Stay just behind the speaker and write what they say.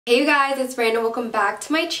Hey you guys, it's Raina. Welcome back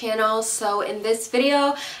to my channel. So in this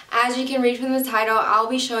video, as you can read from the title, I'll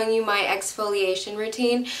be showing you my exfoliation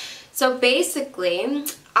routine. So basically,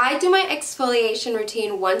 I do my exfoliation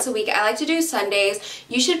routine once a week. I like to do Sundays.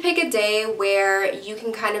 You should pick a day where you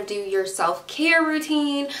can kind of do your self-care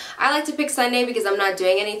routine. I like to pick Sunday because I'm not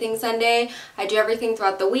doing anything Sunday. I do everything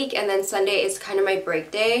throughout the week, and then Sunday is kind of my break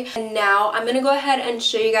day. And now I'm gonna go ahead and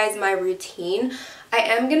show you guys my routine. I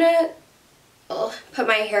am gonna put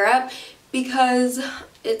my hair up because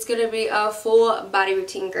it's gonna be a full body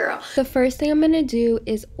routine, girl. The first thing I'm gonna do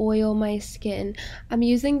is oil my skin. I'm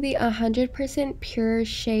using the 100% pure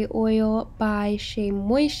shea oil by Shea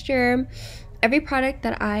Moisture. Every product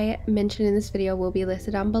that I mentioned in this video will be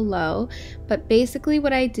listed down below, but basically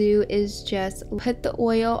what I do is just put the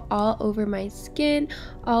oil all over my skin,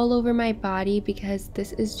 all over my body, because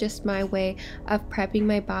this is just my way of prepping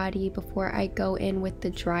my body before I go in with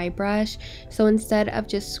the dry brush. So instead of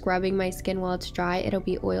just scrubbing my skin while it's dry, it'll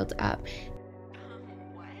be oiled up.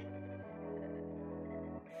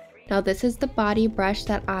 Now this is the body brush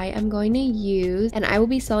that I am going to use, and I will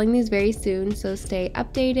be selling these very soon, so stay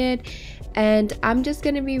updated. And I'm just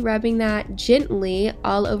going to be rubbing that gently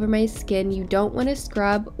all over my skin. You don't want to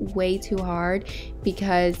scrub way too hard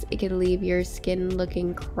because it can leave your skin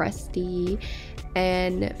looking crusty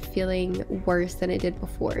and feeling worse than it did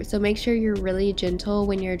before. So make sure you're really gentle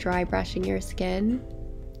when you're dry brushing your skin.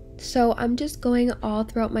 So I'm just going all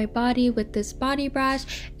throughout my body with this body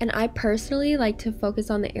brush, and I personally like to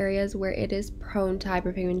focus on the areas where it is prone to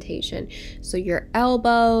hyperpigmentation. So your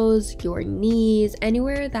elbows, your knees,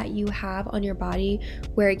 anywhere that you have on your body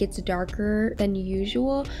where it gets darker than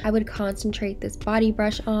usual, I would concentrate this body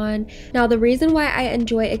brush on. Now the reason why I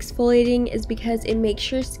enjoy exfoliating is because it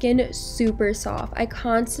makes your skin super soft. I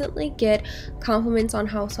constantly get compliments on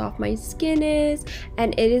how soft my skin is,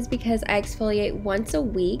 and it is because I exfoliate once a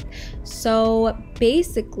week. So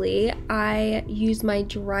basically I use my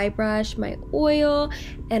dry brush, my oil,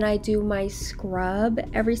 and I do my scrub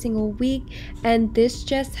every single week, and this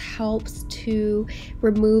just helps to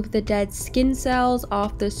remove the dead skin cells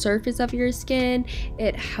off the surface of your skin.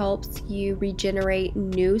 It helps you regenerate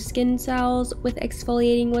new skin cells with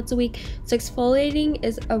exfoliating once a week. So exfoliating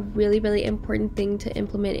is a really important thing to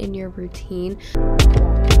implement in your routine.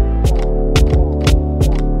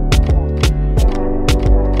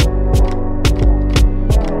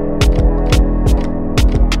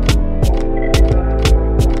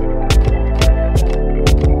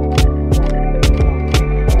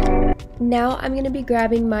 Now I'm going to be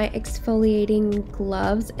grabbing my exfoliating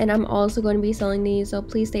gloves, and I'm also going to be selling these, so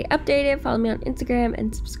please stay updated. Follow me on Instagram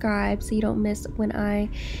and subscribe so you don't miss when I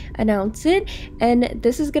announce it. And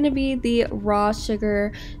this is going to be the raw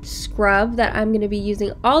sugar scrub that I'm going to be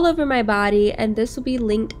using all over my body, and this will be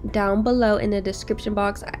linked down below in the description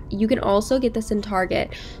box. You can also get this in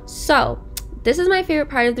Target. So this is my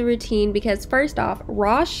favorite part of the routine because first off,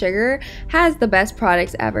 raw sugar has the best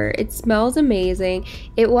products ever. It smells amazing.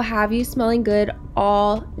 It will have you smelling good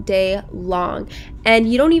all day long. And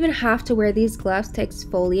you don't even have to wear these gloves to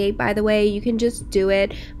exfoliate, by the way. You can just do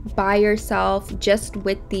it by yourself just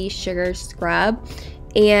with the sugar scrub.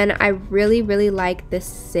 And I really like the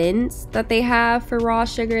scents that they have for raw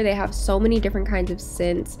sugar. They have so many different kinds of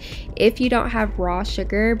scents. If you don't have raw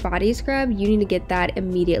sugar body scrub, you need to get that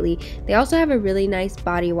immediately. They also have a really nice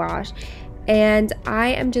body wash. And I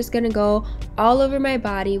am just gonna go all over my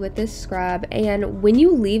body with this scrub, and when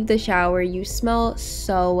you leave the shower you smell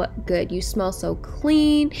so good. You smell so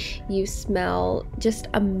clean, you smell just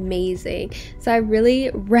amazing. So I really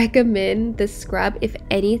recommend this scrub. If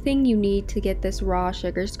anything, you need to get this raw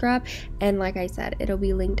sugar scrub, and like I said, it'll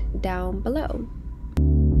be linked down below.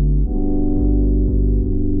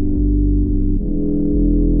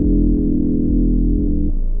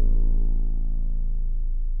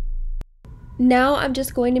 Now I'm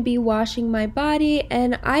just going to be washing my body,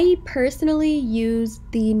 and I personally use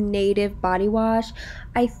the Native body wash.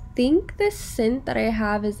 I think the scent that I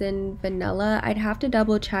have is in vanilla. I'd have to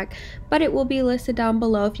double check, but it will be listed down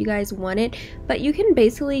below if you guys want it. But you can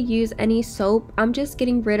basically use any soap. I'm just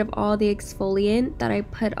getting rid of all the exfoliant that I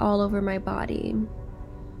put all over my body.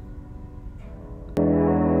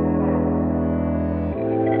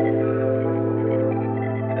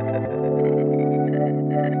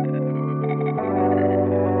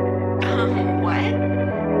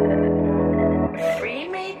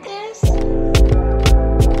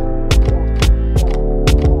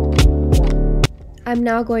 I'm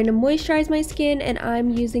now going to moisturize my skin, and I'm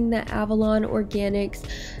using the Avalon Organics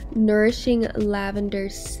Nourishing Lavender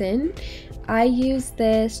Scent. I use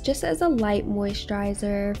this just as a light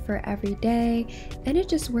moisturizer for every day, and it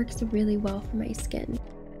just works really well for my skin.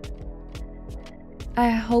 I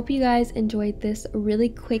hope you guys enjoyed this really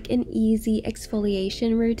quick and easy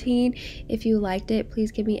exfoliation routine. If you liked it,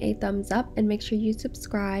 please give me a thumbs up and make sure you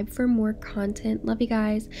subscribe for more content. Love you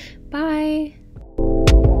guys. Bye.